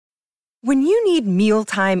When you need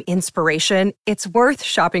mealtime inspiration, it's worth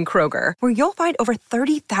shopping Kroger, where you'll find over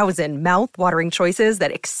 30,000 mouth-watering choices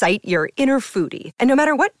that excite your inner foodie. And no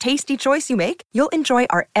matter what tasty choice you make, you'll enjoy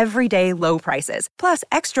our everyday low prices, plus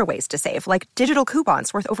extra ways to save, like digital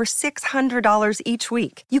coupons worth over $600 each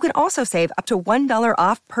week. You can also save up to $1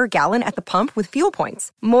 off per gallon at the pump with fuel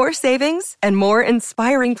points. More savings and more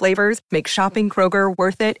inspiring flavors make shopping Kroger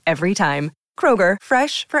worth it every time. Kroger,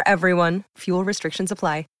 fresh for everyone. Fuel restrictions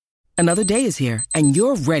apply. Another day is here, and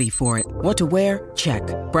you're ready for it. What to wear? Check.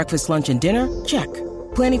 Breakfast, lunch, and dinner? Check.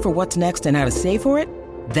 Planning for what's next and how to save for it?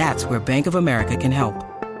 That's where Bank of America can help.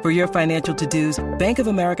 For your financial to-dos, Bank of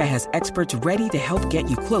America has experts ready to help get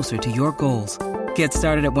you closer to your goals. Get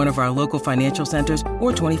started at one of our local financial centers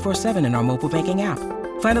or 24/7 in our mobile banking app.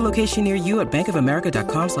 Find a location near you at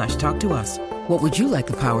bankofamerica.com/talktous. What would you like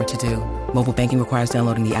the power to do? Mobile banking requires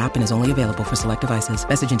downloading the app and is only available for select devices.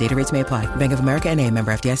 Message and data rates may apply. Bank of America N.A.,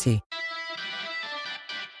 member FDIC.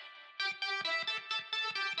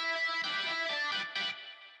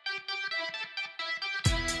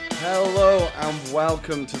 Hello and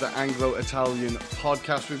welcome to the Anglo-Italian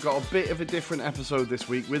podcast. We've got a bit of a different episode this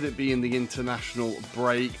week, with it being the international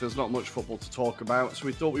break. There's not much football to talk about, so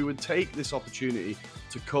we thought we would take this opportunity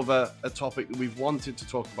to cover a topic that we've wanted to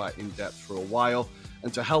talk about in depth for a while.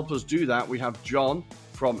 And to help us do that, we have John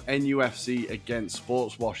from NUFC against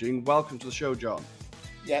Sportswashing. Welcome to the show, John.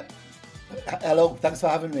 Yeah. Hello. Thanks for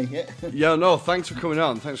having me. Thanks for coming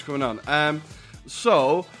on.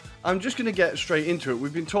 So I'm just going to get straight into it.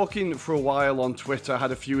 We've been talking for a while on Twitter,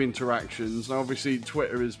 had a few interactions. Now, obviously,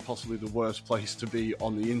 Twitter is possibly the worst place to be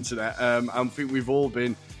on the internet. I think we've all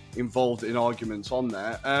been involved in arguments on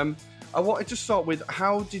there. I wanted to start with,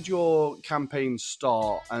 how did your campaign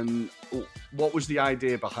start and what was the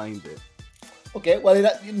idea behind it? Okay, well,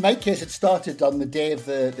 in my case, it started on the day of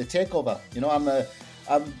the takeover. You know, I'm a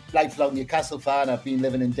lifelong Newcastle fan. I've been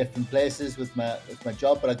living in different places with my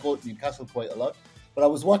job, but I go to Newcastle quite a lot. But I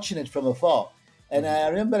was watching it from afar, and I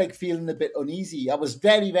remember feeling a bit uneasy. I was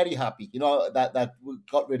very, very happy, that we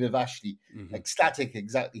got rid of Ashley, ecstatic,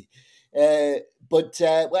 exactly. But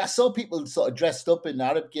I saw people sort of dressed up in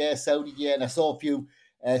Arab gear, Saudi gear, and I saw a few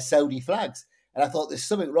Saudi flags, and I thought there's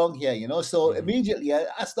something wrong here, So immediately I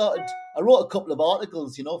wrote a couple of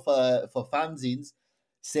articles, for fanzines,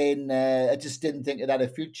 saying I just didn't think it had a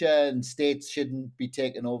future and states shouldn't be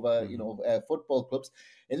taking over, football clubs.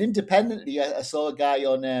 And independently, I saw a guy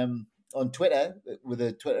on Twitter with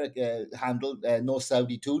a Twitter handle, No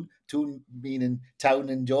Saudi Toon meaning town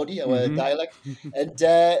in Geordie, our dialect, and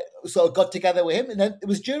so I got together with him. And then it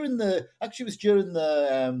was during the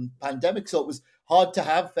pandemic, so it was hard to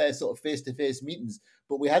have sort of face-to-face meetings.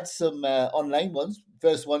 But we had some online ones.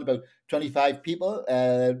 First one about 25 people,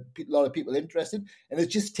 a lot of people interested, and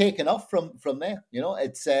it's just taken off from there.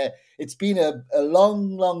 It's been a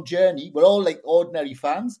long journey. We're all like ordinary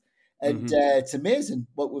fans, and it's amazing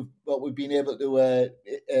what we've been able to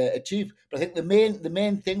achieve. But I think the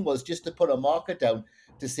main thing was just to put a marker down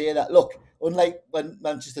to say that, look, unlike when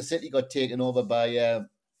Manchester City got taken over by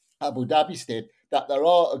Abu Dhabi State, that there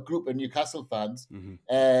are a group of Newcastle fans,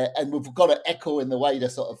 and we've got an echo in the wider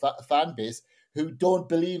sort of fan base who don't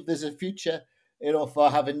believe there's a future, for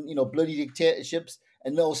having, bloody dictatorships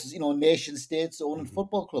and also, nation states owning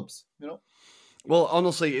football clubs, Well,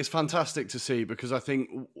 honestly, it's fantastic to see, because I think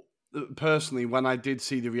personally, when I did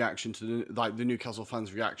see the reaction to the Newcastle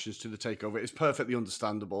fans' reactions to the takeover, it's perfectly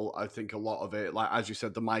understandable. I think a lot of it, like as you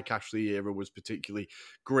said, the Mike Ashley era was particularly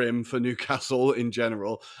grim for Newcastle in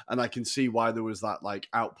general, and I can see why there was that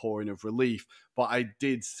outpouring of relief. But I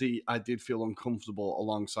did feel uncomfortable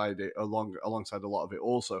alongside a lot of it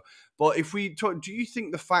also. But if we talk, do you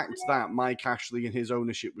think the fact that Mike Ashley and his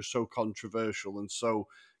ownership was so controversial and so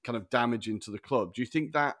kind of damaging to the club, do you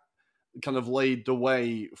think that kind of laid the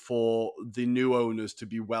way for the new owners to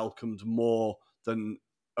be welcomed more than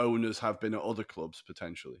owners have been at other clubs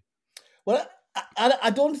potentially? Well,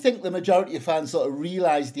 I don't think the majority of fans sort of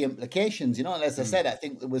realised the implications, and as I said, I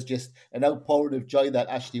think there was just an outpouring of joy that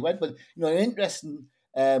Ashley went. But, an interesting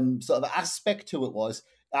sort of aspect to it was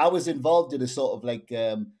I was involved in a sort of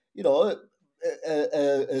a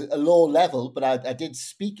low level, but I did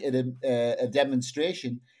speak at a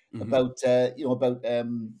demonstration about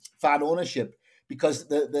fan ownership, because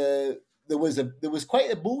there was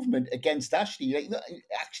quite a movement against Ashley.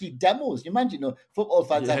 Actually, demos. You imagine, football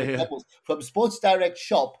fans having demos from Sports Direct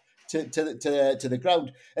shop to the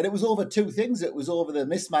ground, and it was over two things. It was over the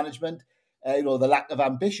mismanagement, the lack of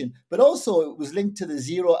ambition, but also it was linked to the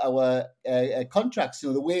 0-hour contracts.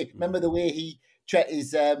 Remember the way he treat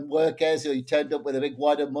his workers. He turned up with a big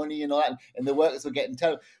wad of money and all that, and the workers were getting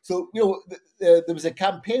terrible. So, there was a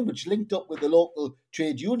campaign which linked up with the local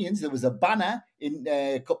trade unions. There was a banner in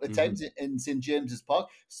a couple of times in St James's Park,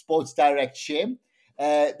 Sports Direct Shame.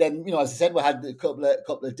 Then, as I said, we had a couple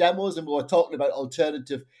of demos, and we were talking about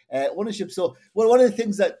alternative ownership. So, one of the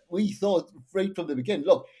things that we thought right from the beginning,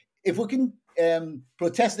 look, if we can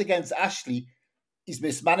protest against Ashley, his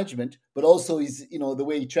mismanagement, but also his, the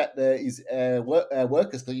way he treated his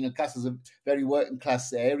workers. So, Castle's a very working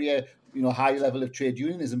class area, high level of trade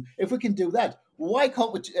unionism. If we can do that, why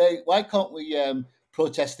can't we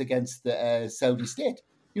protest against the Saudi state?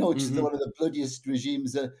 Which is one of the bloodiest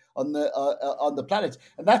regimes on the planet,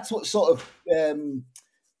 and that's what sort of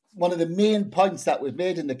one of the main points that we've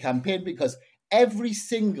made in the campaign, because every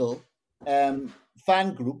single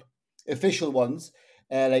fan group, official ones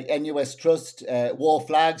like NUS Trust, War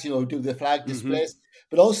Flags, who do the flag displays,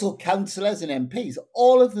 but also councillors and MPs,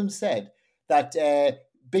 all of them said that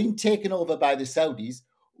being taken over by the Saudis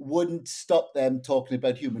wouldn't stop them talking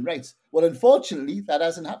about human rights. Well, unfortunately, that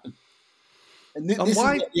hasn't happened. And this is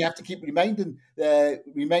what you have to keep reminding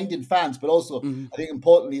fans, but also, I think,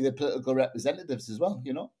 importantly, the political representatives as well.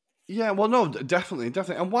 Yeah, well, no, definitely.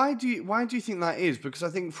 And why do you think that is? Because I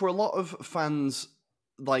think for a lot of fans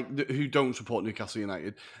who don't support Newcastle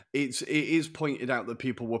United, it is pointed out that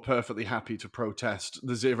people were perfectly happy to protest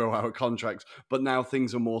the 0-hour contracts, but now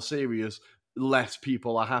things are more serious. Less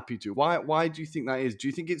people are happy to. Why do you think that is? Do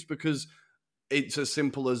you think it's because it's as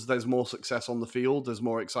simple as there's more success on the field, there's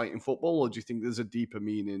more exciting football, or do you think there's a deeper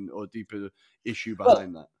meaning or deeper issue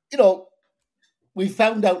behind that? We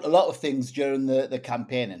found out a lot of things during the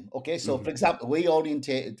campaigning. Okay, so for example, we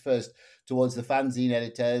orientated first towards the fanzine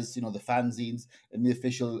editors, the fanzines and the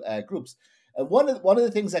official groups. And one of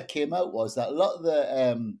the things that came out was that a lot of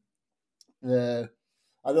the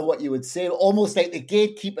I don't know what you would say, almost like the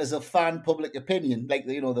gatekeepers of fan public opinion, like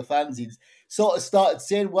the fanzines, sort of started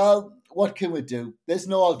saying, well, what can we do? There's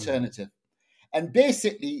no alternative. And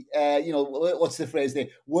basically, what's the phrase there?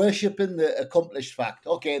 Worshipping the accomplished fact.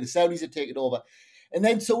 Okay, the Saudis have taken over. And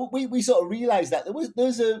then so we sort of realised that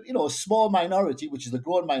there's a small minority, which is a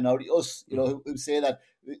growing minority, us, who say that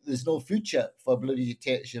there's no future for bloody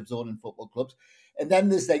dictatorships owning football clubs. And then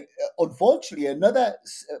there's unfortunately, another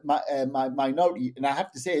minority, and I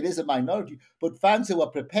have to say it is a minority, but fans who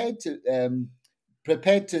are prepared to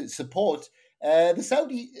support the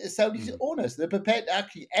Saudi owners. They're prepared to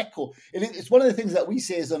actually echo. It's one of the things that we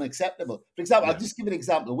say is unacceptable. For example, I'll just give an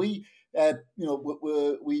example. We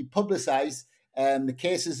publicise the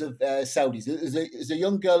cases of Saudis. There's a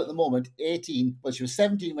young girl at the moment, 18. Well, she was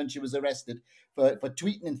 17 when she was arrested for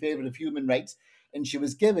tweeting in favour of human rights. And she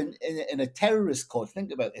was given, in a terrorist code,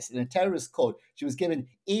 think about this, in a terrorist code, she was given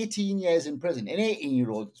 18 years in prison. An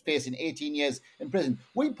 18-year-old facing 18 years in prison.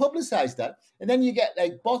 We publicised that. And then you get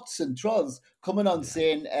bots and trolls coming on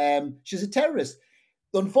saying she's a terrorist.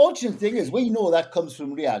 The unfortunate thing is we know that comes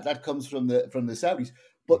from Riyadh. That comes from the Saudis.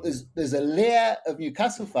 But there's a layer of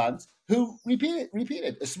Newcastle fans who repeat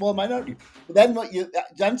it, a small minority. But then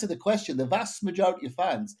to answer the question, the vast majority of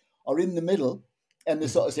fans are in the middle. And they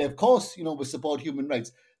sort of say, of course, we support human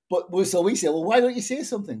rights. But so we say, well, why don't you say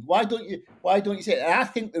something? Why don't you say it? And I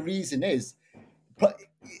think the reason is,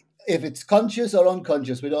 if it's conscious or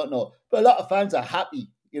unconscious, we don't know. But a lot of fans are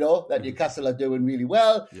happy, that Newcastle are doing really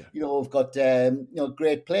well. Yeah. We've got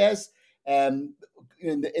great players in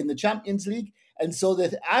the Champions League, and so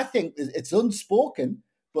that I think it's unspoken,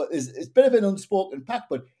 but it's a bit of an unspoken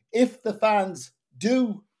pact. But if the fans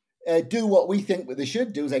do what we think what they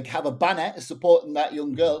should do, is have a banner supporting that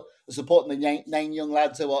young girl, supporting the 9 young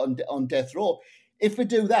lads who are on death row. If we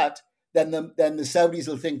do that, then the Saudis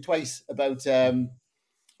will think twice about staying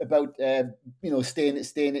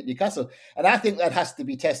at Newcastle. And I think that has to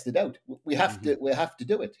be tested out. We have to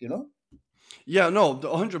do it. Yeah, no,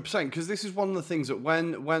 100%. Because this is one of the things that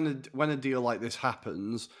when a deal like this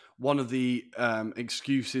happens, one of the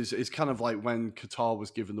excuses is kind of like when Qatar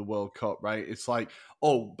was given the World Cup, right? It's like,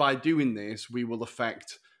 by doing this, we will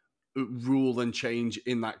affect rule and change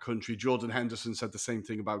in that country. Jordan Henderson said the same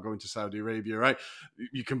thing about going to Saudi Arabia, right?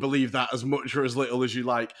 You can believe that as much or as little as you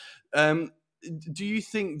like. Do you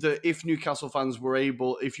think that if Newcastle fans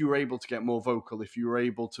if you were able to get more vocal, if you were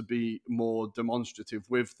able to be more demonstrative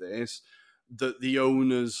with this, that the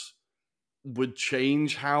owners would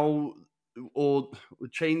change not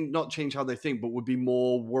change how they think, but would be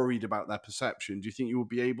more worried about their perception? Do you think you would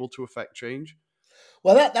be able to affect change?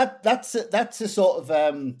 Well, that's a sort of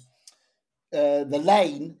the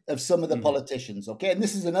line of some of the politicians. Okay, and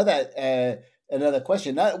this is another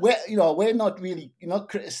question. We're not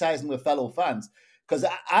criticising with fellow fans, Because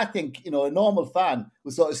I think, a normal fan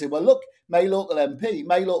will sort of say, well, look, my local MP,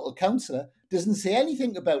 my local councillor doesn't say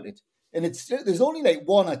anything about it. And there's only like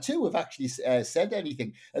one or two have actually said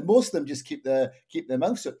anything, and most of them just keep their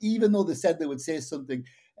mouth shut, even though they said they would say something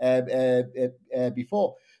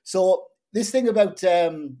before. So this thing about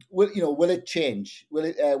will it change?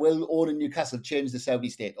 Will owning Newcastle change the Saudi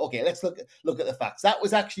state? Okay, let's look at the facts. That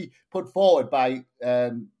was actually put forward by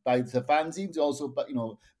the fanzines, also,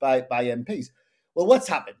 by MPs. Well, what's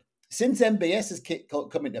happened? Since MBS has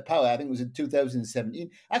come into power, I think it was in 2017,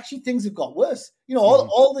 actually things have got worse.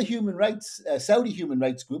 All the human rights, Saudi human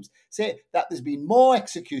rights groups say that there's been more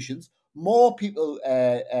executions, more people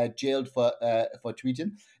jailed for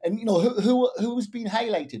tweeting. And, who's been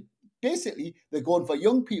highlighted? Basically, they're going for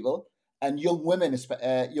young people and young women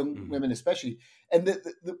especially. And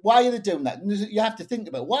why are they doing that? And you have to think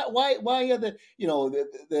about why are they,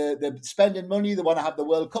 they're spending money, they want to have the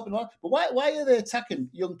World Cup and all, but why are they attacking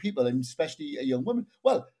young people and especially young women?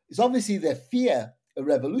 Well, it's obviously their fear of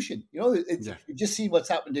revolution. You've just seen what's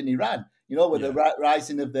happened in Iran, with the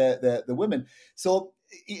rising of the women. So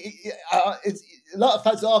it's a lot of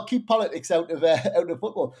fans keep politics out of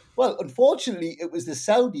football. Well, unfortunately, it was the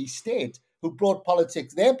Saudi state who brought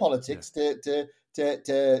their politics to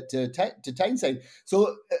Tyneside.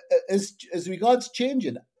 So as regards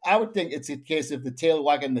changing, I would think it's a case of the tail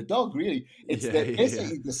wagging the dog. Really, it's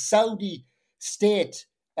basically the Saudi state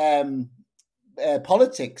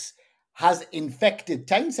politics has infected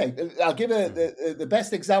Tyneside. I'll give the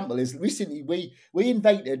best example is recently we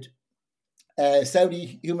invited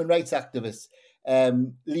Saudi human rights activist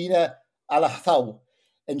Lina Al-Hathaw,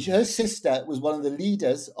 and her sister was one of the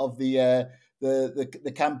leaders of the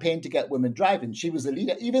campaign to get women driving. She was a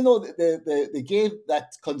leader, even though they gave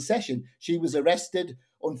that concession. She was arrested,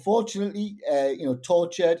 unfortunately,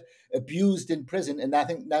 tortured, abused in prison, and I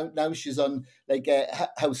think now she's on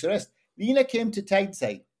house arrest. Lina came to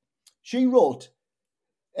Tyneside. She wrote,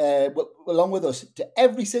 along with us, to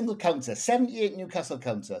every single councillor, 78 Newcastle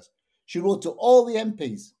councillors. She wrote to all the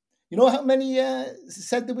MPs. You know how many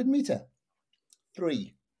said they would meet her?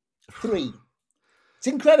 Three. It's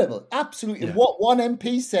incredible, absolutely. Yeah. What one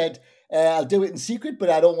MP said, I'll do it in secret, but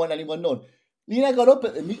I don't want anyone known. Lina got up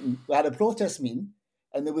at the meeting. We had a protest meeting,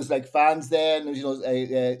 and there was fans there, and there was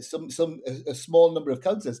a small number of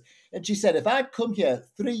councillors. And she said, if I'd come here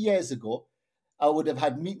 3 years ago, I would have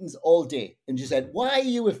had meetings all day. And she said, why are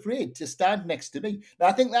you afraid to stand next to me? Now,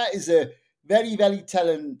 I think that is a very, very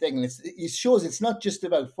telling thing. And it shows it's not just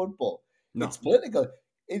about football. No. It's political.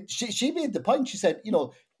 She made the point. She said,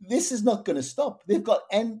 this is not going to stop. They've got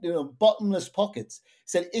bottomless pockets.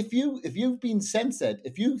 Said, if you've been censored,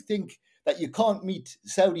 if you think that you can't meet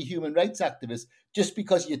Saudi human rights activists just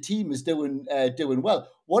because your team is doing well,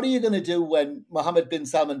 what are you going to do when Mohammed bin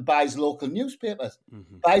Salman buys local newspapers,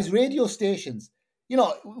 buys radio stations? We've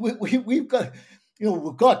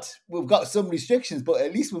got some restrictions, but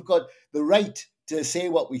at least we've got the right to say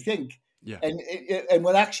what we think, and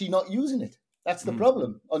we're actually not using it. That's the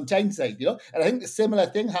problem on Tyneside, And I think a similar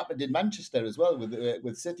thing happened in Manchester as well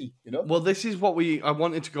with City, Well, this is what I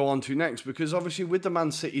wanted to go on to next, because obviously with the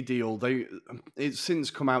Man City deal, it's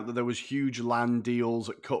since come out that there was huge land deals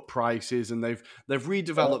at cut prices, and they've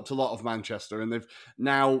redeveloped a lot of Manchester, and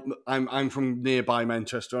I'm from nearby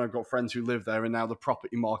Manchester, and I've got friends who live there, and now the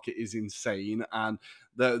property market is insane, and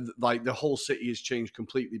the whole city has changed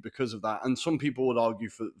completely because of that. And some people would argue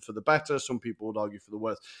for the better, some people would argue for the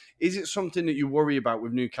worse. Is it something that you worry about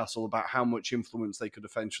with Newcastle, about how much influence they could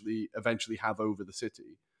eventually have over the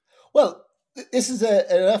city? Well, this is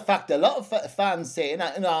a fact. A lot of fans say, and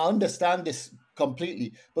I understand this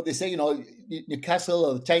completely, but they say, Newcastle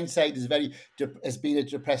or the Tyneside has been a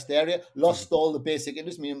depressed area, lost all the basic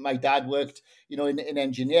industry. My dad worked, in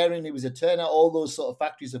engineering. He was a turner. All those sort of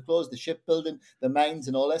factories have closed, the shipbuilding, the mines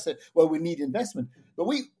and all that. So, well, we need investment. But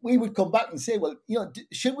we would come back and say, well,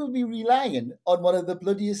 should we be relying on one of the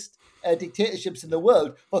bloodiest dictatorships in the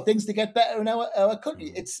world for things to get better in our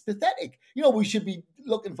country? It's pathetic. We should be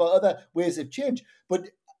looking for other ways of change. But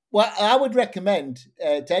what I would recommend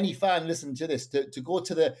to any fan listening to this to go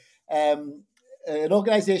to an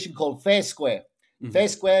organisation called Fair Square. Mm-hmm. Fair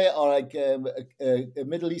Square are like a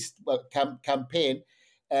Middle East campaign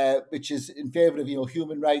which is in favour of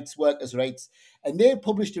human rights, workers' rights, and they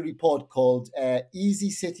published a report called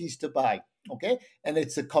 "Easy Cities to Buy." Okay, and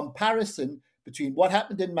it's a comparison between what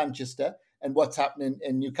happened in Manchester and what's happening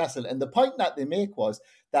in Newcastle. And the point that they make was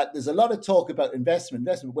that there's a lot of talk about investment.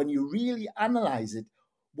 When you really analyse it,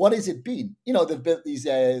 what has it been? They've built these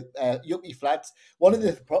yuppie flats. One of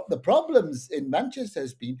the problems in Manchester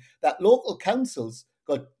has been that local councils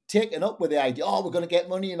got taken up with the idea, oh, we're going to get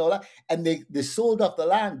money and all that. And they sold off the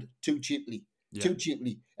land too cheaply.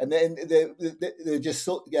 And then they just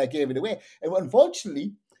gave it away. And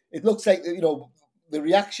unfortunately, it looks like, the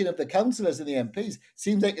reaction of the councillors and the MPs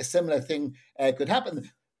seems like a similar thing could happen.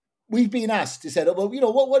 We've been asked to say, well,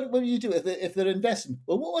 what do you do if they're investing?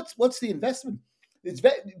 Well, what's the investment?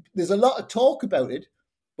 There's a lot of talk about it,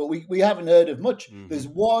 but we haven't heard of much. Mm-hmm. There's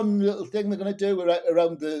one little thing they're going to do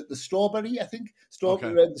around the strawberry, I think,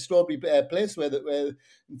 around the strawberry place where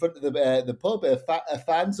in front of the pub, a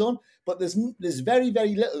fan zone. But there's very,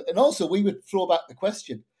 very little. And also, we would throw back the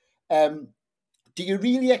question: do you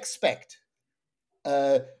really expect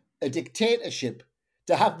a dictatorship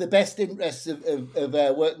to have the best interests of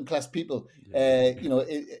working class people,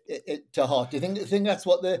 to heart? Do you think that's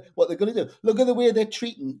what they're going to do? Look at the way they're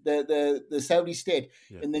treating the Saudi state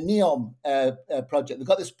in the NEOM project. They've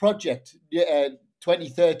got this project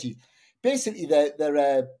 2030. Basically,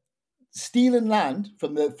 they're stealing land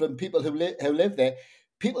from people who live there.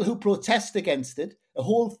 People who protest against it. I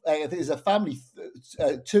think there's a family.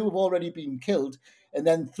 2 have already been killed, and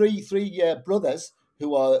then three brothers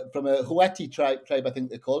who are from a Hueti tribe, I think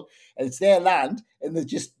they're called, and it's their land, and they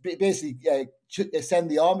just basically send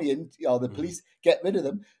the army in, the police, get rid of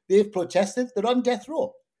them. They've protested. They're on death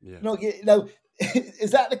row. Yeah. Now,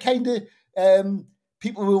 is that the kind of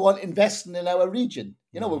people we want investing in our region?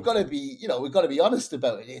 We've got to be honest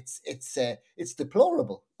about it. It's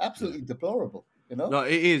deplorable, absolutely deplorable. No,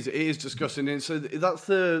 it is disgusting. And so that's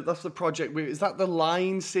the project. Is that the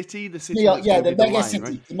Line City? The city? The mega city.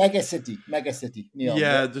 Right? The mega city.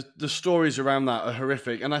 The stories around that are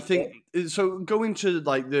horrific. And I think so. Going to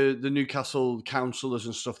like the Newcastle councillors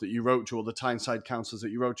and stuff that you wrote to, or the Tyneside councillors that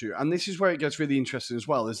you wrote to, and this is where it gets really interesting as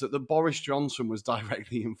well. Is that the Boris Johnson was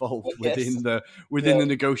directly involved within the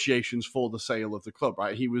negotiations for the sale of the club.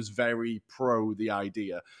 Right, he was very pro the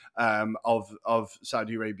idea of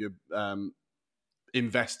Saudi Arabia.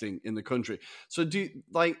 Investing in the country. So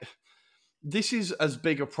this is as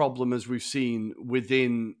big a problem as we've seen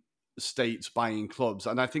within states buying clubs.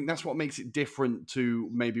 And I think that's what makes it different to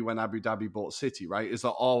maybe when Abu Dhabi bought City, right? Is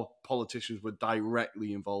that all politicians were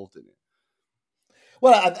directly involved in it.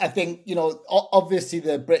 Well, I think, obviously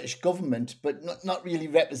the British government, but not really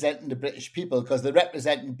representing the British people, because they're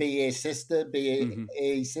representing BAE Systems,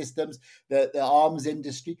 the arms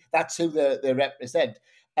industry. That's who they represent.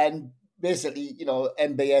 And basically,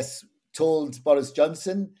 MBS told Boris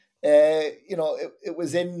Johnson, it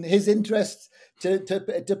was in his interest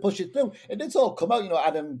to push it through, and it's all come out.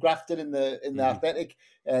 Adam Grafton in the Athletic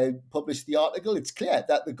published the article. It's clear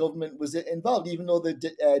that the government was involved, even though they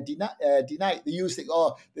denied. They used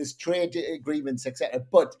there's trade agreements, etc.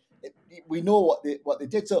 But we know what they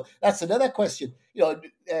did. So that's another question.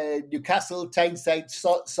 Newcastle, Tyneside,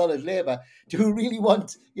 Solid Labour. Do we really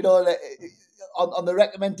want on the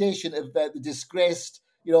recommendation of the disgraced,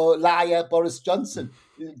 liar Boris Johnson?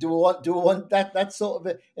 Do we want that sort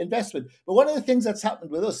of investment? But one of the things that's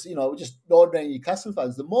happened with us, just ordinary Newcastle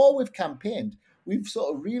fans, the more we've campaigned, we've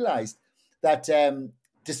sort of realised that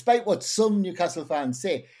despite what some Newcastle fans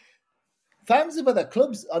say, fans of other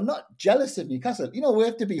clubs are not jealous of Newcastle. We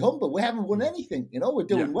have to be humble. We haven't won anything. We're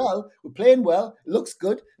doing well. We're playing well. It looks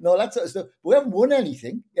good. And all that sort of stuff. But we haven't won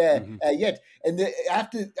anything yet. And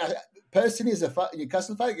personally, as a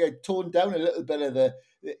Newcastle fan, I toned down a little bit of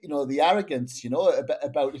the arrogance,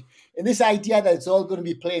 about it. And this idea that it's all going to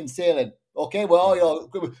be plain sailing. Okay, well,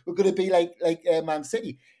 we're going to be like Man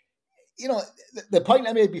City. The point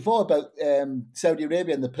I made before about Saudi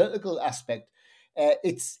Arabia and the political aspect,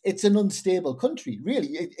 it's an unstable country, really.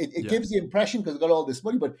 It gives the impression, because they've got all this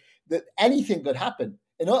money, but that anything could happen.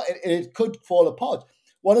 It could fall apart.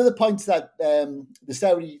 One of the points that the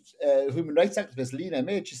Saudi human rights activist Lena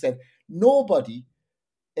made, she said, nobody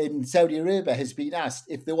in Saudi Arabia has been asked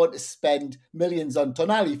if they want to spend millions on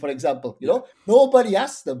Tonali, for example. Nobody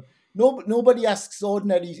asks them. Nobody asks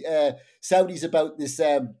ordinary Saudis about this.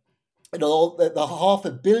 The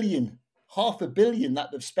 $500 million that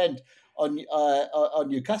they've spent on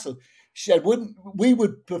Newcastle. She said, we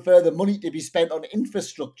would prefer the money to be spent on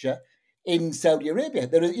infrastructure in Saudi Arabia.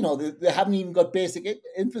 They haven't even got basic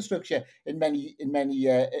infrastructure in many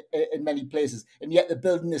places, and yet they're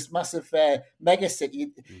building this massive mega city.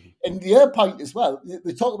 Mm-hmm. And the other point as well,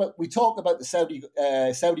 we talk about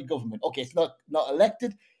the Saudi government. Okay, it's not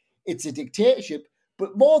elected, it's a dictatorship,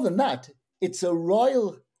 but more than that, it's a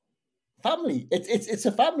royal family. It's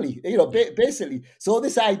a family, basically. So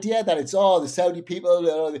this idea that it's the Saudi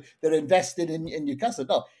people, they're invested in Newcastle.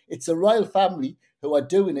 No, it's a royal family who are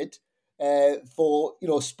doing it for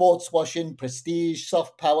sports washing, prestige,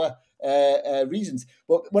 soft power reasons.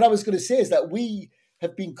 But what I was going to say is that we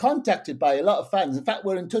have been contacted by a lot of fans. In fact,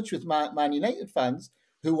 we're in touch with Man United fans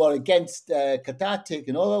who are against Qatar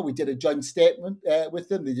taking over. We did a joint statement with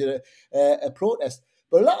them. They did a protest.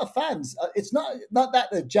 But a lot of fans, it's not that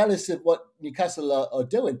they're jealous of what Newcastle are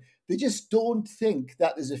doing. They just don't think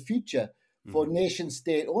that there's a future for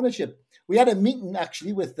nation-state ownership. We had a meeting,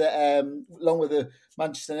 actually, with along with the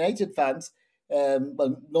Manchester United fans,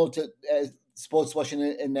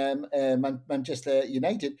 Sportswashing in Manchester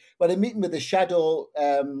United. We had a meeting with the shadow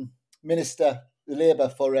minister, the Labour,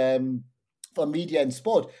 for media and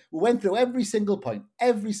sport. We went through every single point,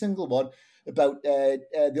 every single one, about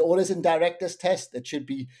the owners and directors test that should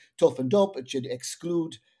be toughened up. It should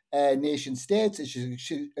exclude nation states. It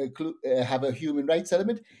should have a human rights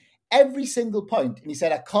element. Every single point. And he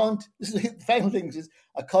said, the final thing is,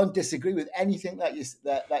 I can't disagree with anything that you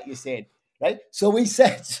said. Right? So we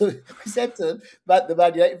said to them, that the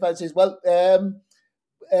Man United fan says, well,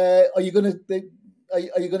 are you going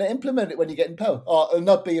to implement it when you get in power, or it'll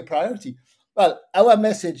not be a priority? Well, our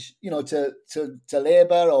message, to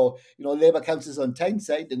Labour, or Labour councillors on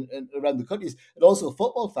Tyneside and around the country, and also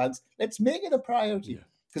football fans, let's make it a priority.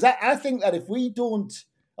 Because I think that if we don't,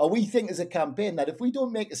 or we think as a campaign that if we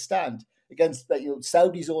don't make a stand against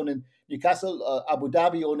Saudis owning Newcastle, Abu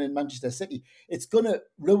Dhabi owning Manchester City, it's going to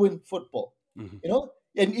ruin football.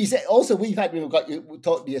 And he said also we've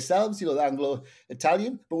talked to yourselves, the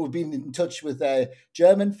Anglo-Italian, but we've been in touch with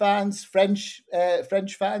German fans, French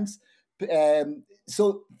fans.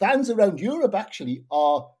 So fans around Europe actually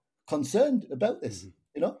are concerned about this.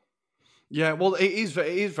 Yeah, well, it is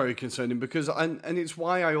very concerning because, and it's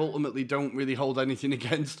why I ultimately don't really hold anything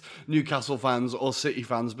against Newcastle fans or City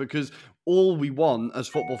fans, because all we want as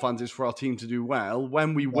football fans is for our team to do well.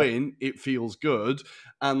 When we win, it feels good.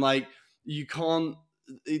 And you can't,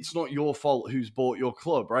 it's not your fault who's bought your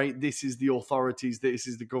club, right? This is the authorities, this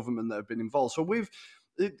is the government that have been involved. So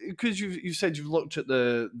because you said you've looked at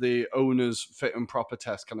the owners' fit and proper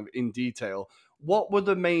test kind of in detail, what were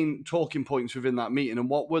the main talking points within that meeting, and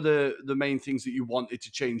what were the main things that you wanted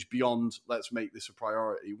to change beyond let's make this a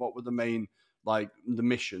priority? What were the main, the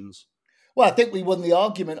missions? Well, I think we won the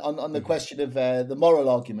argument on the question of the moral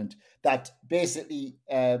argument that basically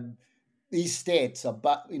these states are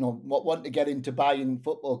want to get into buying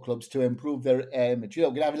football clubs to improve their image. We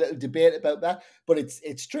can have a little debate about that, but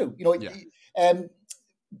it's true.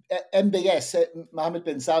 MBS, Mohammed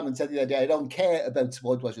bin Salman, said the other day, I don't care about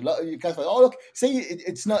sport watching. You can't say, oh, look, see,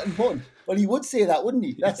 it's not important. Well, he would say that, wouldn't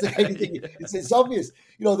he? That's the kind of thing. It's obvious,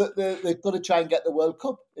 that they're going to try and get the World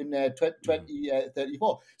Cup in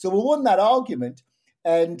 2034. So we won that argument.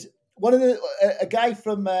 And a guy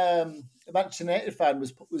from a Manchester United fan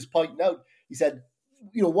was pointing out, he said,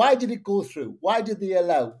 why did it go through? Why did they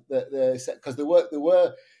allow because there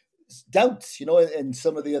were doubts, in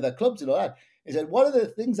some of the other clubs and all that. He said, one of the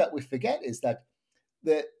things that we forget is that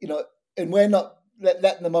and we're not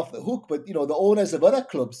letting them off the hook, but the owners of other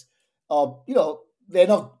clubs are, they're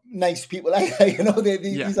not nice people either.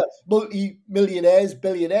 These are multi-millionaires,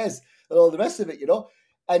 billionaires, and all the rest of it.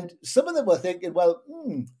 And some of them were thinking, well,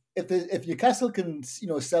 if Newcastle can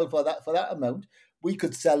sell for that amount, we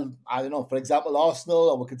could sell, I don't know, for example, Arsenal,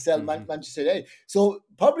 or we could sell Manchester United. So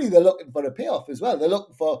probably they're looking for a payoff as well. They're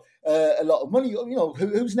looking for a lot of money.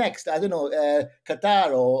 Who's next? I don't know,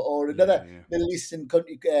 Qatar or another Middle Eastern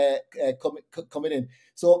country coming in.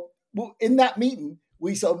 So in that meeting,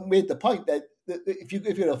 we sort of made the point that if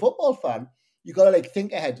you're a football fan, you got to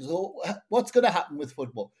think ahead. So what's going to happen with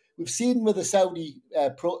football? We've seen with the Saudi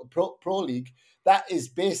Pro League, that is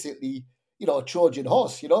basically a Trojan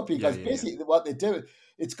horse, because basically what they do,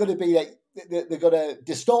 it's going to be they're going to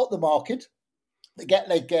distort the market. They get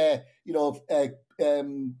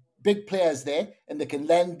big players there, and they can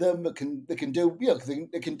lend them. They can do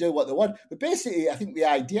they can do what they want. But basically, I think the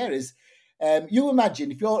idea is, you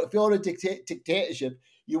imagine if you're a dictatorship,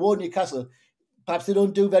 you own Newcastle. Perhaps they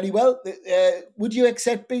don't do very well. Would you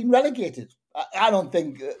accept being relegated? I don't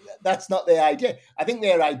think that's not their idea. I think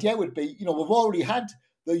their idea would be, we've already had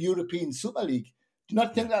the European Super League. Do you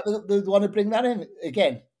not think that they want to bring that in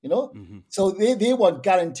again? So they want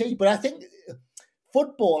guarantee. But I think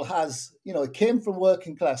football has, it came from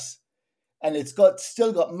working class, and it's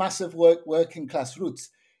still got massive working class roots.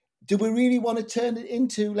 Do we really want to turn it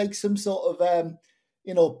into some sort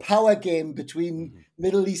of power game between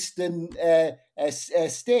Middle Eastern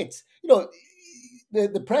states?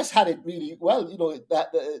 The press had it really well.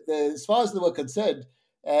 That as far as they were concerned,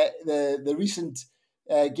 the recent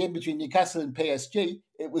game between Newcastle and PSG,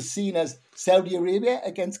 it was seen as Saudi Arabia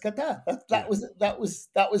against Qatar. That was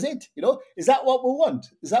it. Is that what we want?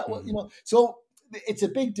 Is that what So it's a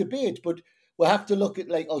big debate. But we have to look at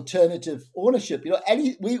like alternative ownership. You know,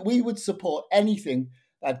 we would support anything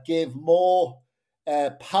that gave more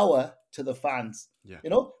power to the fans. Yeah.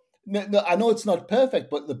 You know, no, I know it's not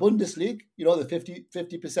perfect, but the Bundesliga, you know, the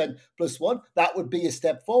 50% plus one, that would be a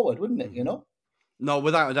step forward, wouldn't it? You know. No,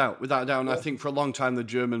 without a doubt. And I think for a long time, the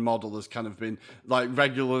German model has kind of been, like,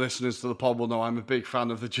 regular listeners to the pod will know I'm a big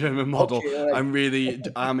fan of the German model. Okay, right.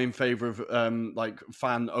 I'm in favour of, like,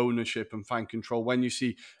 fan ownership and fan control. When you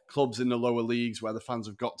see clubs in the lower leagues where the fans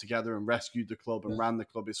have got together and rescued the club and ran the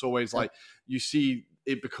club, it's always like, you see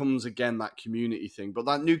it becomes, again, that community thing. But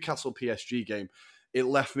that Newcastle PSG game, it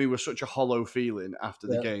left me with such a hollow feeling after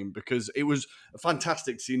the game, because it was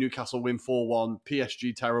fantastic to see Newcastle win 4-1,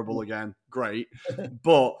 PSG terrible again, great.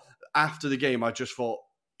 But after the game, I just thought,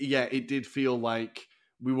 yeah, it did feel like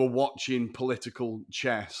we were watching political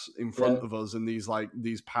chess in front of us and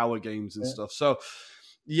these power games and stuff. So,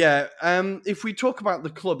 yeah, if we talk about the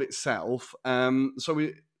club itself,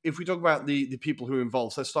 if we talk about the people who are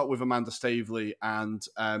involved, let's start with Amanda Staveley and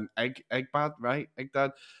Egbad, right?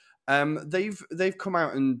 Egdad. They've come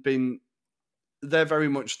out and they're very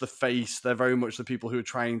much the face. They're very much the people who are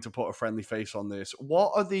trying to put a friendly face on this.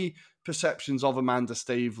 What are the perceptions of Amanda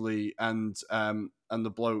Staveley and the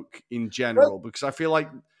bloke in general? Because I feel like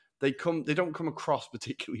they don't come across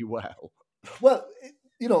particularly well. Well,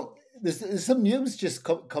 you know, there's some news just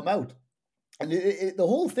come out. And the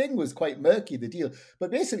whole thing was quite murky, the deal.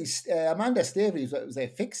 But basically, Amanda Staveley was a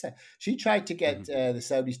fixer. She tried to get the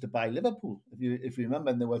Saudis to buy Liverpool, if you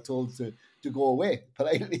remember, and they were told to go away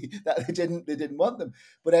politely, that they didn't want them.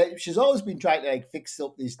 But she's always been trying to like fix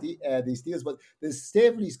up these deals. But the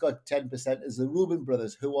Staveley's got 10%. Is the Reuben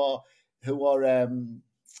brothers, who are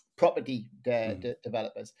property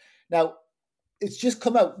developers. Now, it's just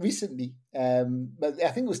come out recently, but I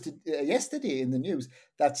think it was yesterday in the news,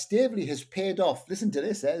 that Staveley has paid off. Listen to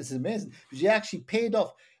this, this is amazing. She actually paid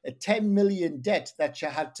off a 10 million debt that she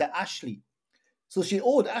had to Ashley. So she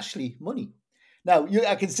owed Ashley money. Now,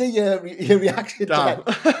 I can see your reaction to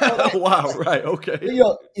that. Wow, right, okay.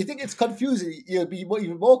 You think it's confusing. You'll be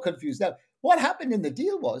even more confused. Now, what happened in the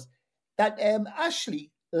deal was that Ashley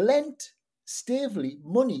lent Staveley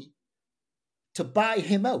money to buy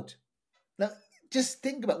him out. Now, just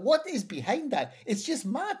think about what is behind that. It's just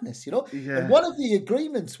madness, you know. Yeah. And one of the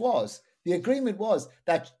agreement was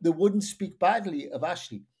that they wouldn't speak badly of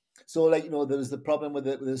Ashley. So, like, you know, there was the problem with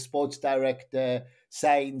the Sports Direct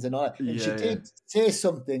signs and all that. And she did say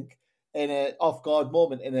something in an off-guard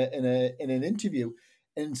moment in an interview.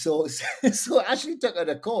 And so Ashley took her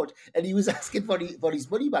to court, and he was asking for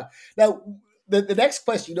his money back. Now, the next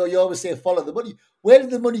question, you know, you always say follow the money. Where did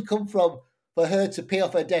the money come from for her to pay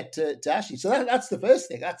off her debt to Ashley? So that's the first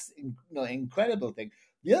thing. That's an incredible thing.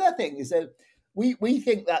 The other thing is that we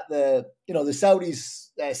think that the Saudis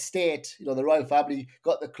state, you know, the royal family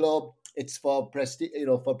got the club. It's for prestige,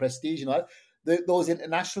 and all. Those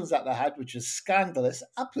internationals that they had, which was scandalous,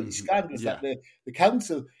 absolutely scandalous. Yeah. That the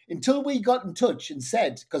council, until we got in touch and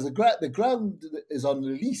said, because the ground is on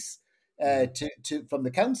lease from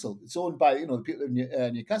the council, it's owned by the people in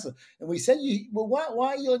Newcastle, and we said, why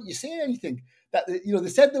aren't you saying anything? That they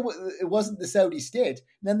said that it wasn't the Saudi state,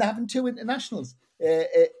 and then they're having two internationals in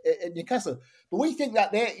Newcastle. But we think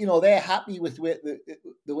that they're happy with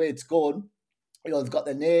the way it's going. You know, they've got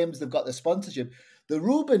their names, they've got their sponsorship. The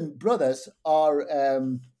Reuben brothers are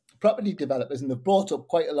property developers, and they've bought up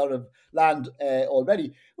quite a lot of land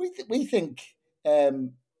already. We think.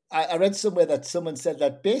 I read somewhere that someone said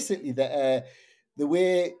that basically the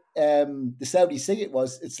way the Saudis see it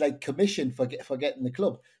was, it's like commission for getting the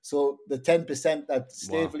club. So the 10% that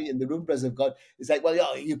Staveley and the Reuben brothers have got is like, well,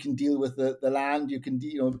 yeah, you can deal with the land, you can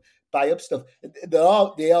buy up stuff.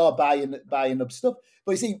 They are buying up stuff.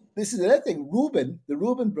 But you see, this is another thing. The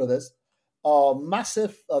Reuben brothers are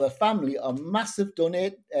massive, or the family are massive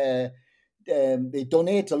donate. They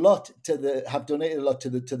donate a lot have donated a lot to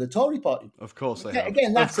the Tory party. Of course they have.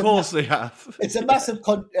 Again, they have. It's a massive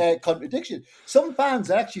contradiction. Some fans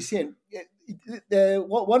are actually saying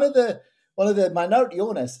one of the minority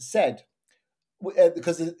owners said,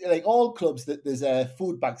 because like all clubs, that there's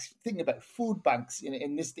food banks. Thinking about food banks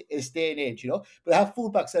in this day and age, but they have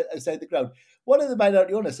food banks outside the ground. One of the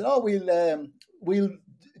minority owners said, "Oh, we'll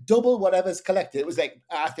double whatever's collected." It was like,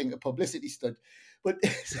 I think, a publicity stunt. But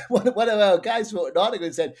one of our guys wrote an article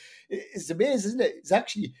and said, "It's amazing, isn't it? It's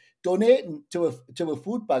actually donating to a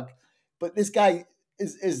food bank, but this guy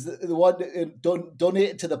is the one that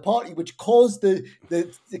donated to the party, which caused the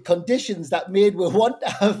conditions that made we want to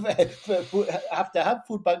have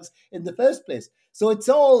food banks in the first place." So it's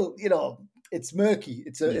all it's murky.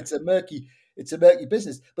 It's a murky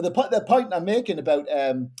business. But the point I'm making about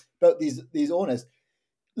these owners.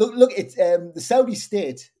 Look, it's the Saudi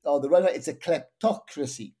state or the royal. It's a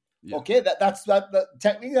kleptocracy. Yeah. Okay,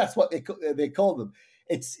 technically that's what they call them.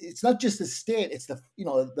 It's not just the state; it's the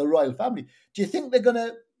royal family. Do you think they're going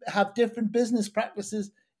to have different business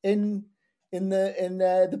practices in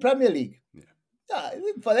the Premier League? Yeah.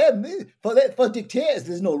 For them, for dictators,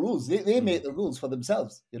 there's no rules. They make the rules for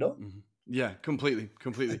themselves. Mm-hmm. Yeah, completely.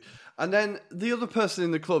 And then the other person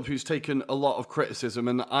in the club who's taken a lot of criticism,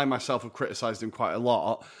 and I myself have criticised him quite a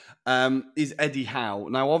lot, is Eddie Howe.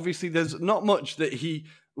 Now, obviously, there's not much that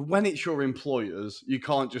when it's your employers, you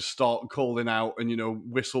can't just start calling out and,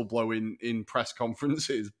 whistle blowing in press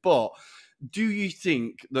conferences. But do you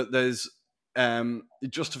think that there's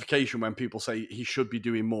justification when people say he should be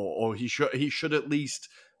doing more, or he should at least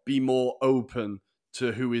be more open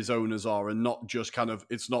to who his owners are and not just kind of,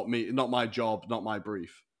 it's not me, not my job, not my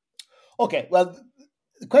brief? Okay, well,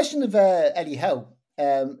 the question of Eddie Howe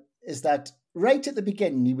is that right at the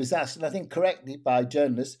beginning he was asked, and I think correctly by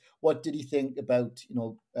journalists, what did he think about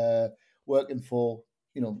working for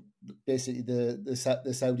basically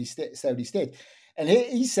the Saudi state, and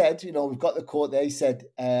he said, we've got the quote there. He said,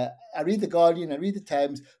 "I read the Guardian, I read the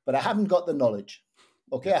Times, but I haven't got the knowledge.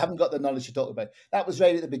 Okay, I haven't got the knowledge to talk about." That was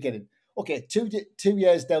right at the beginning. Okay, 2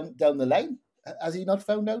 years down the line, has he not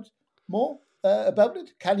found out more about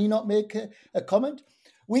it? Can he not make a comment?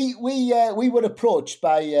 We were approached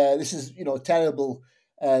by this is a terrible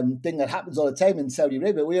thing that happens all the time in Saudi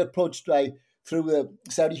Arabia. We were approached through the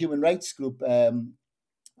Saudi Human Rights Group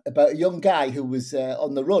about a young guy who was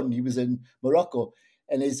on the run. He was in Morocco,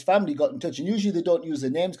 and his family got in touch. And usually they don't use their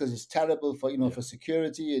names because it's terrible for for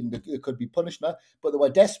security, and there could be punishment. But they were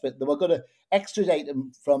desperate. They were going to extradite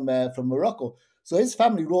him from Morocco. So his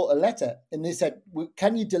family wrote a letter, and they said,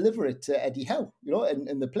 "Can you deliver it to Eddie Howe,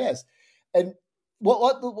 and the players?" And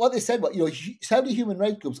what they said, Saudi human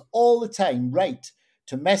rights groups all the time write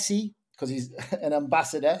to Messi because he's an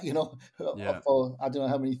ambassador, for I don't know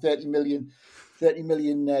how many $30 million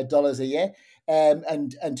a year,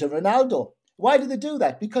 and to Ronaldo. Why do they do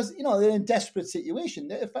that? Because they're in a desperate situation.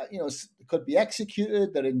 They could be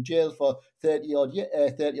executed. They're in jail for 30 odd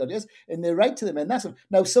years, and they write to them. And that's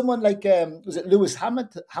now someone like was it Lewis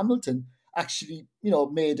Hamilton actually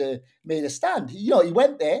made a stand. He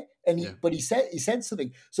went there and he said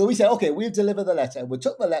something. So we said, okay, we'll deliver the letter. We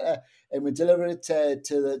took the letter and we delivered it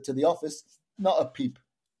to the office. Not a peep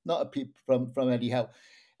from Eddie Howe.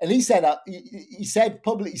 And he said he said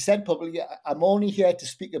publicly, "I'm only here to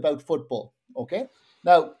speak about football." Okay.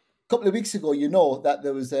 Now, a couple of weeks ago, that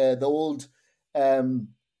there was the old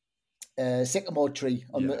sycamore tree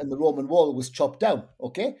in the Roman wall was chopped down.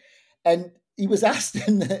 Okay, and he was asked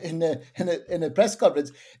in a press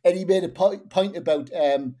conference, and he made a point about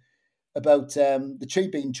the tree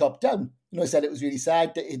being chopped down. He said it was really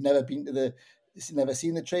sad that he'd never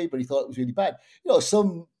seen the tree, but he thought it was really bad.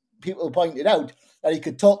 Some people pointed out that he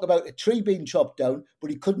could talk about a tree being chopped down,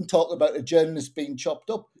 but he couldn't talk about a journalist being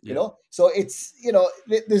chopped up. So it's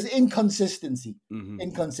there's inconsistency.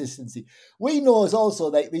 Inconsistency. We know is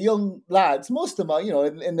also like the young lads, most of them are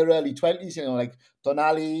in their early 20s, like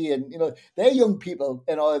Tonali, and they're young people.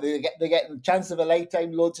 They're getting a chance of a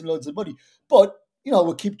lifetime, loads and loads of money. But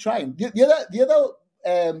we'll keep trying. The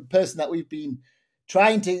other person that we've been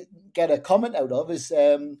trying to get a comment out of is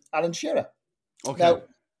Alan Shearer. Okay. Now,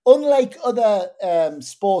 unlike other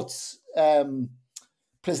sports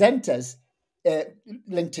presenters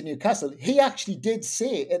linked to Newcastle, he actually did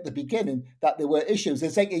say at the beginning that there were issues.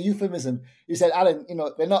 It's like a euphemism. He said, "Alan,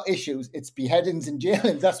 they're not issues. It's beheadings and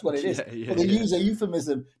jailings. That's what it is." But they use a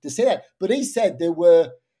euphemism to say that. But he said there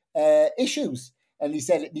were issues, and he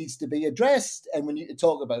said it needs to be addressed, and we need to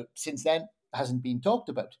talk about it. Since then, it hasn't been talked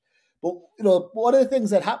about. But one of the things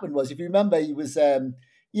that happened was, if you remember,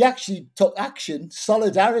 he actually took action,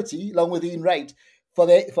 solidarity, along with Ian Wright, for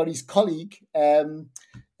his colleague, Gary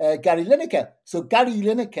Lineker. So Gary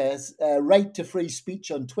Lineker's right to free speech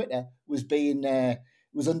on Twitter was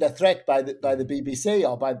under threat by the BBC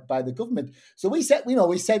or by the government. So we sent a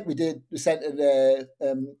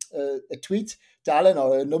tweet to Alan,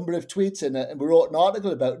 or a number of tweets, and we wrote an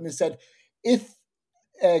article about it, and it said, if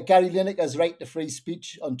Gary Lineker's right to free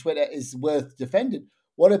speech on Twitter is worth defending,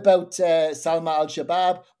 what about Salma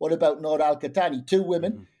al-Shabaab? What about Noor al-Qatani? 2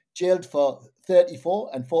 women jailed for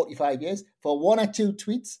 34 and 45 years for 1 or 2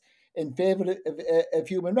 tweets in favour of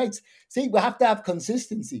human rights. See, we have to have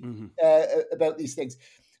consistency about these things.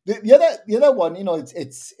 The other one,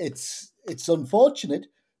 it's unfortunate,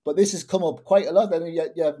 but this has come up quite a lot. I mean,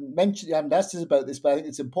 you haven't asked us about this, but I think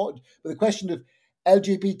it's important. But the question of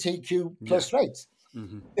LGBTQ plus rights.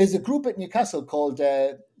 There's a group at Newcastle called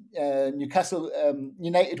Newcastle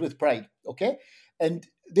United with Pride, okay? And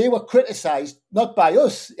they were criticised, not by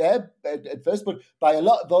us at first, but by a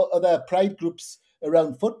lot of other pride groups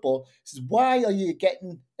around football. Says, why are you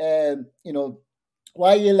getting, why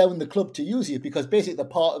are you allowing the club to use you? Because basically they're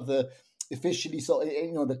part of the officially sort of,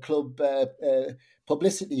 the club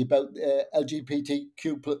publicity about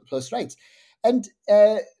LGBTQ plus rights. And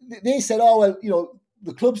they said, oh, well,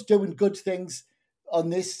 the club's doing good things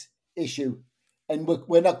on this issue, and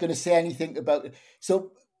we're not going to say anything about it.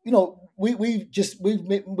 So, we've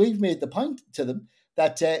made the point to them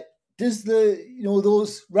that does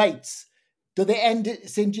those rights, do they end at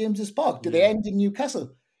St James's Park? Do they end in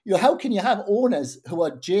Newcastle? How can you have owners who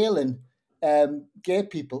are jailing gay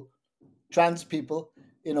people, trans people,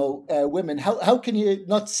 women? How can you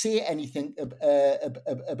not say anything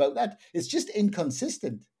about that? It's just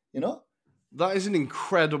inconsistent, That is an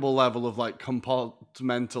incredible level of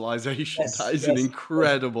compartmentalization. Yes, that is an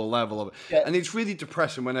incredible level of it. Yeah. And it's really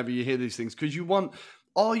depressing whenever you hear these things, because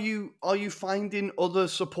are you finding other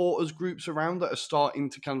supporters groups around that are starting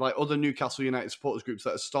to kind of other Newcastle United supporters groups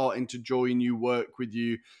that are starting to join you, work with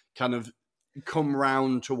you, kind of come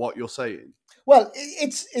round to what you're saying? Well,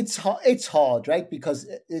 it's hard, right? Because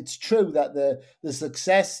it's true that the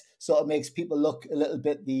success sort of makes people look a little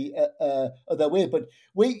bit the other way. But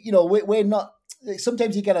we're not.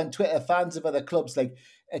 Sometimes you get on Twitter fans of other clubs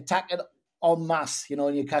attacking en masse,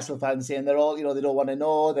 Newcastle fans saying they're all, they don't want to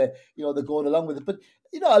know, they're going along with it. But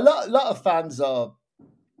a lot of fans are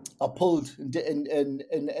pulled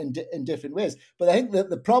in different ways. But I think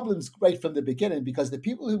that the problem's right from the beginning, because the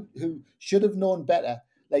people who should have known better,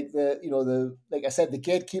 like I said, the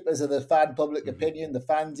gatekeepers of the fan public opinion, the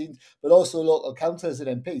fanzines, but also local councillors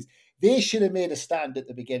and MPs, they should have made a stand at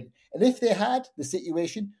the beginning. And if they had, the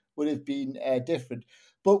situation would have been different.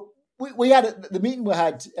 But we had the meeting we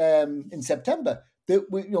had in September.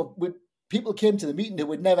 That people came to the meeting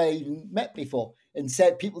who had never even met before, and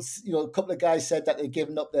said a couple of guys said that they'd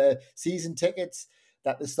given up their season tickets,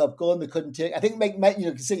 that they stopped going, they couldn't take. I think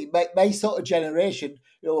my sort of generation,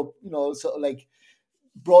 sort of like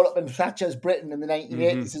brought up in Thatcher's Britain in the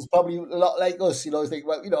 1980s is probably a lot like us. Think,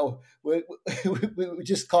 well, we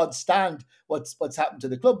just can't stand what's happened to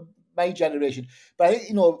the club. My generation, but I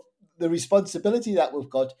think the responsibility that we've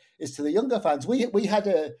got is to the younger fans. We had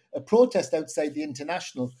a protest outside the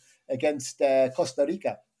International against Costa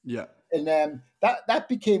Rica. Yeah. And that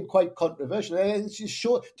became quite controversial. It's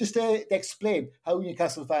just to explain how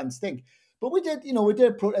Newcastle fans think. But we did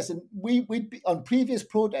a protest, and we on previous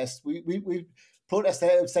protests we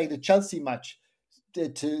protested outside the Chelsea match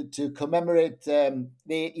to commemorate the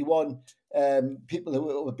 81 people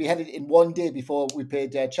who were beheaded in one day before we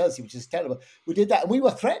played Chelsea, which is terrible. We did that, and we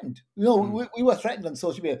were threatened. We were threatened on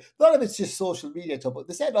social media. A lot of it's just social media talk. But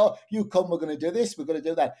they said, "Oh, you come, we're going to do this, we're going to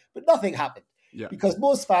do that," but nothing happened. Yeah. Because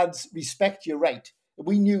most fans respect your right.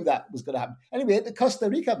 We knew that was going to happen. Anyway, at the Costa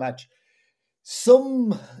Rica match,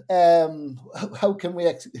 some how can we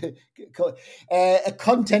a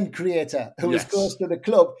content creator who was close to the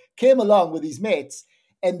club came along with his mates,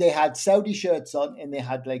 and they had Saudi shirts on, and they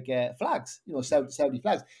had flags, Saudi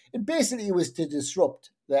flags, and basically it was to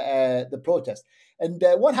disrupt the protest. And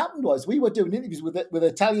what happened was, we were doing interviews with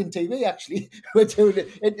Italian TV. Actually, we were doing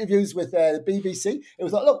interviews with the BBC. It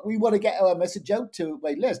was like, look, we want to get our message out to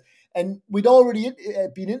my listeners, and we'd already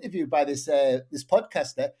been interviewed by this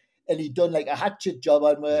podcaster. And he'd done a hatchet job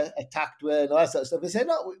and were attacked with and all that sort of stuff. They said,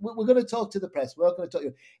 no, we're going to talk to the press. We're not going to talk to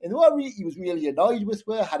you. And he was really annoyed with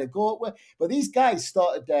her, had a go at her. But these guys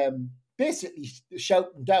started basically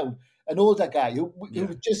shouting down an older guy who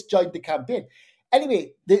just joined the campaign.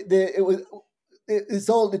 Anyway, it's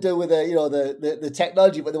all to do with the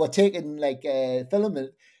technology, but they were taking filming.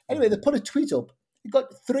 Anyway, they put a tweet up. It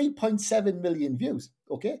got 3.7 million views.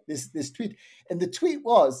 Okay, this tweet, and the tweet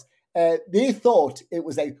was, they thought it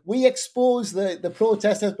was we exposed the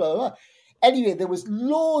protesters, blah, blah, blah. Anyway, there was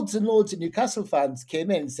loads and loads of Newcastle fans came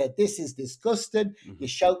in and said, this is disgusting. You're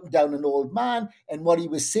shouting down an old man. And what he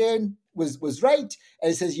was saying was right.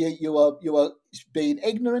 And it says you are being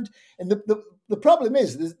ignorant. And the problem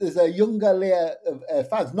is there's a younger layer of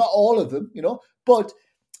fans, not all of them, but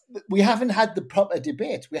we haven't had the proper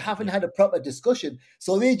debate. We haven't had a proper discussion.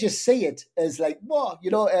 So they just see it as what,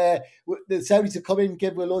 the Saudis have come in and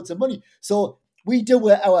give us loads of money. So we do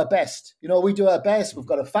our best. We do our best. We've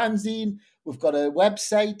got a fanzine. We've got a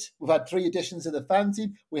website. We've had 3 editions of the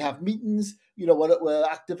fanzine. We have meetings. We're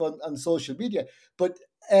active on social media. But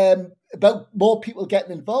about more people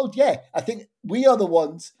getting involved, I think we are the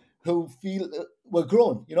ones who feel we're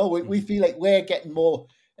grown. We feel like we're getting more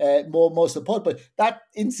support. But that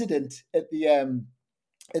incident at the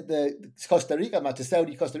at the Costa Rica match, the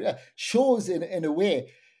Saudi Costa Rica, shows in a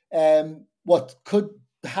way what could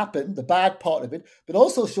happen, the bad part of it, but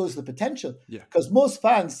also shows the potential. Because most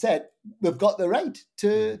fans said we've got the right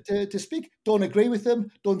to speak. Don't agree with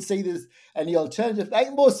them. Don't see there's any alternative. I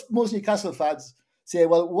think most Newcastle fans say,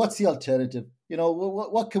 well, what's the alternative? You know,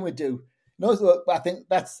 what can we do? You know, so I think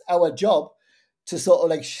that's our job to sort of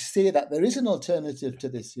like say that there is an alternative to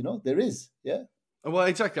this. You know, there is. Yeah. Well,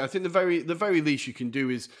 exactly. I think the very least you can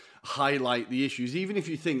do is highlight the issues. Even if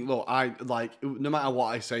you think, look, no matter what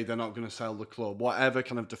I say, they're not going to sell the club. Whatever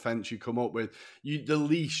kind of defense you come up with, the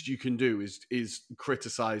least you can do is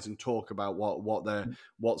criticize and talk about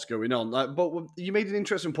what's going on. But you made an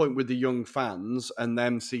interesting point with the young fans and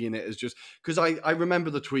them seeing it as just because I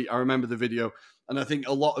remember the tweet, I remember the video, and I think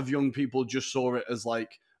a lot of young people just saw it as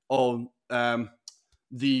like,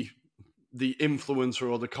 the influencer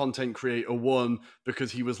or the content creator won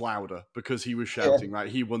because he was louder, because he was shouting, right?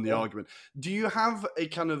 He won the argument. Do you have a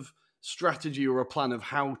kind of strategy or a plan of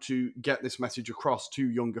how to get this message across to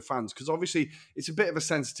younger fans? Because obviously it's a bit of a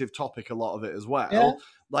sensitive topic, a lot of it as well. Yeah.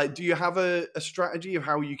 Like, do you have a strategy of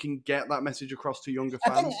how you can get that message across to younger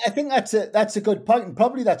fans? I think that's a good point, and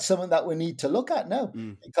probably that's something that we need to look at now,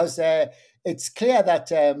 because it's clear that,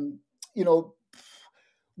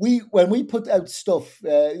 when we put out stuff,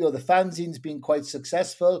 the fanzine's been quite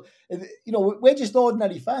successful. We're just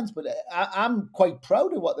ordinary fans, but I'm quite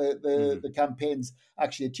proud of what the campaign's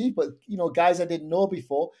actually achieved. But, guys I didn't know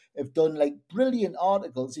before have done like brilliant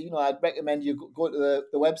articles. I'd recommend you go to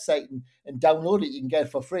the website and download it. You can get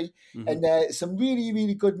it for free. And some really,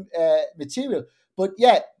 really good material. But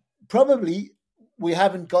yeah, probably we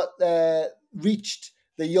haven't got reached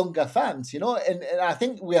the younger fans, and I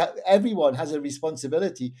think everyone has a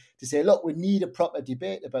responsibility to say, look, we need a proper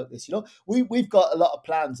debate about this. We've got a lot of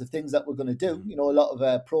plans of things that we're going to do, a lot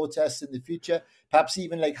of protests in the future, perhaps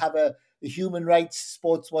even like have a human rights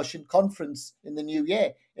sportswashing conference in the new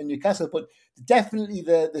year in Newcastle. But definitely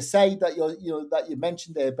the side that you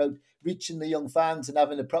mentioned there about reaching the young fans and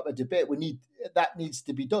having a proper debate, that needs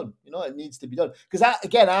to be done. It needs to be done, because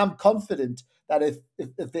I'm confident that if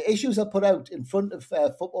the issues are put out in front of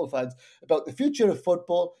football fans about the future of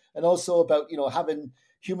football, and also about having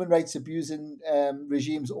human rights abusing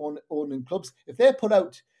regimes owning clubs, if they're put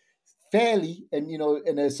out fairly and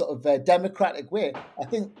in a sort of democratic way, I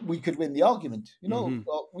think we could win the argument.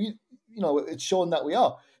 It's shown that we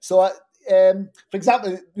are. So, for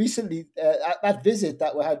example, recently that visit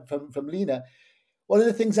that we had from Lena, one of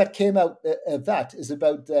the things that came out of that is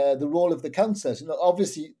about the role of the councillors.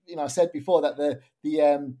 Obviously, I said before that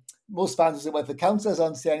the most fans say, well, if the councillors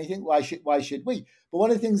aren't saying anything, why should we? But one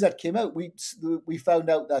of the things that came out, we found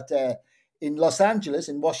out that in Los Angeles,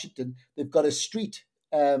 in Washington, they've got a streets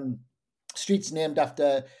named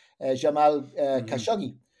after Jamal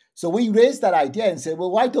Khashoggi. So we raised that idea and said,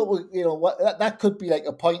 well, why don't we? That could be like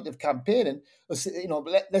a point of campaigning.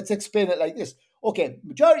 Let's explain it like this. Okay,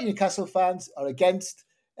 majority of Newcastle fans are against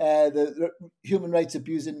the human rights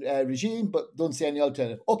abusing regime, but don't see any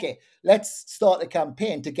alternative. Okay, let's start a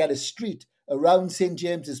campaign to get a street around St.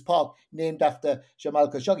 James's Park named after Jamal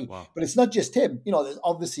Khashoggi. Wow. But it's not just him. There's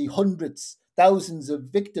obviously hundreds, thousands of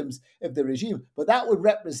victims of the regime. But that would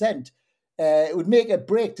represent, it would make a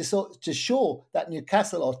break to show that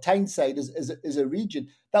Newcastle or Tyneside is a region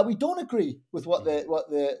that we don't agree with what they're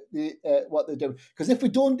doing. Because if we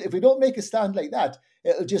don't make a stand like that,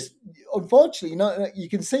 it'll just, unfortunately, you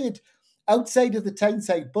can see it outside of the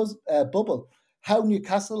Tyneside bubble how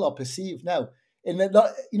Newcastle are perceived now. In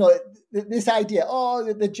this idea,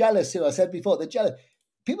 they're jealous. I said before, they're jealous.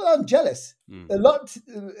 People aren't jealous. A lot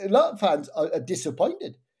of fans are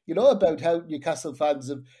disappointed. About how Newcastle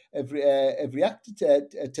fans have reacted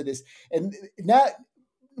to this. And now,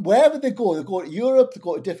 wherever they go to Europe, they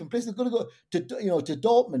go to different places. They're going to go to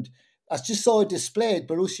Dortmund. I just saw a display at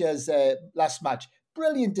Borussia's last match.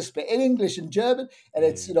 Brilliant display in English and German, and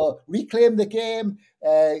it's reclaim the game.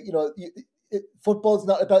 Football's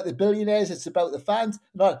not about the billionaires; it's about the fans.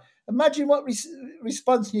 Imagine what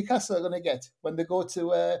response Newcastle are going to get when they go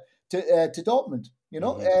to Dortmund.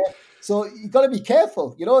 So you've got to be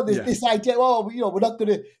careful. This idea. We're not going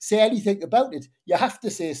to say anything about it. You have to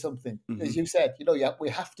say something, as you said. We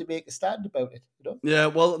have to make a stand about it. Yeah.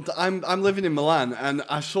 Well, I'm living in Milan, and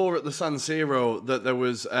I saw at the San Siro that there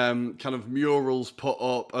was kind of murals put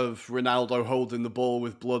up of Ronaldo holding the ball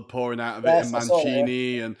with blood pouring out of it, and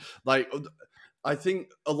Mancini, and like. I think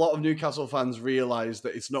a lot of Newcastle fans realise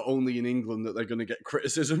that it's not only in England that they're going to get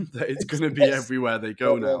criticism, that it's going to be everywhere they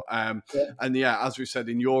go now. And as we said,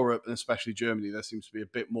 in Europe and especially Germany, there seems to be a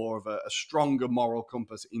bit more of a stronger moral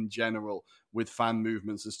compass in general with fan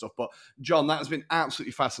movements and stuff. But John, that has been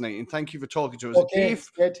absolutely fascinating. Thank you for talking to us. Okay,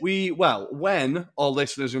 When our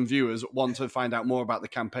listeners and viewers want to find out more about the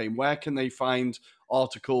campaign, where can they find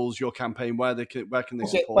articles, your campaign, where can they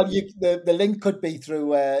support you? The link could be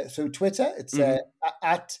through Twitter. It's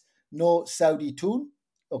at No Saudi Toon,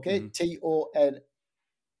 okay, TOON,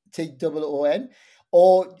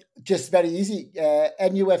 or just very easy,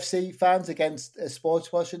 NUFC fans against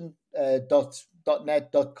sportswashing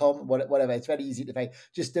 .net.com, whatever. It's very easy to find.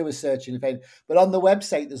 Just do a search and find. But on the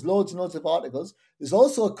website, there's loads and loads of articles. There's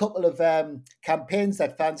also a couple of campaigns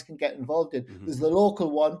that fans can get involved in. There's the local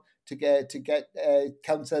one to get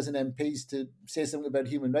councillors and MPs to say something about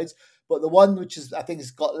human rights. But the one which I think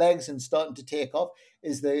has got legs and starting to take off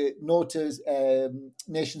is the No to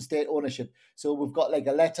Nation State Ownership. So we've got like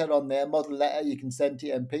a letter on there, model letter you can send to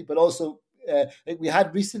your MP. But also, we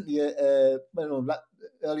had recently,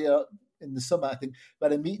 earlier in the summer, I think, we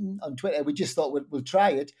had a meeting on Twitter. We just thought we'll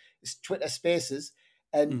try it. It's Twitter Spaces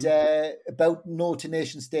and about No to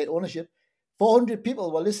Nation State Ownership. 400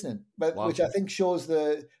 people were listening, which I think shows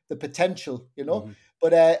the potential,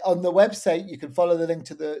 But on the website, you can follow the link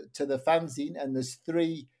to the fanzine, and there's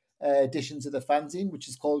 3 editions of the fanzine, which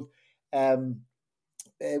is called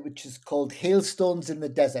Hailstones in the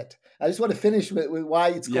Desert. I just want to finish with why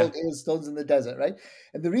it's called Hailstones in the Desert, right?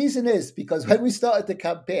 And the reason is because when we started the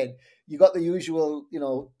campaign, you got the usual,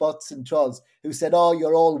 bots and trolls who said, "Oh,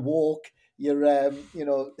 you're all woke, you're,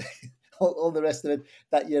 all the rest of it,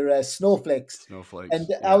 that you're snowflakes." And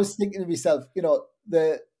I was thinking to myself,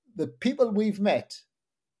 the people we've met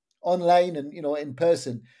online and, in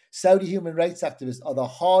person, Saudi human rights activists are the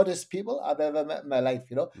hardest people I've ever met in my life,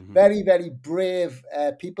 Very, very brave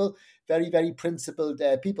people, very, very principled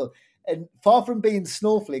people. And far from being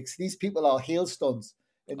snowflakes, these people are hailstones.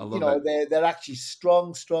 And, they're actually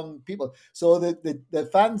strong, strong people. So the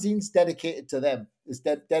fanzine's dedicated to them. It's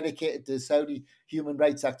dedicated to Saudi human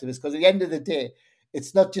rights activists. Because at the end of the day,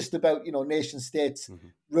 it's not just about, nation states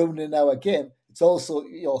ruining our game. It's also,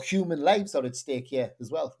 human lives are at stake here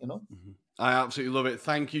as well, I absolutely love it.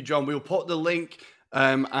 Thank you, John. We'll put the link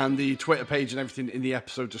and the Twitter page and everything in the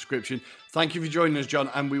episode description. Thank you for joining us, John,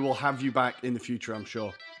 and we will have you back in the future, I'm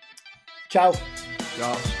sure. Ciao.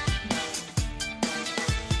 Ciao.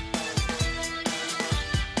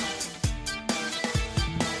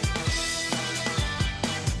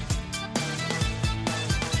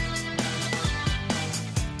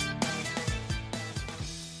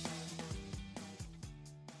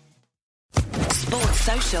 Sports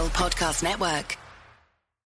Social Podcast Network.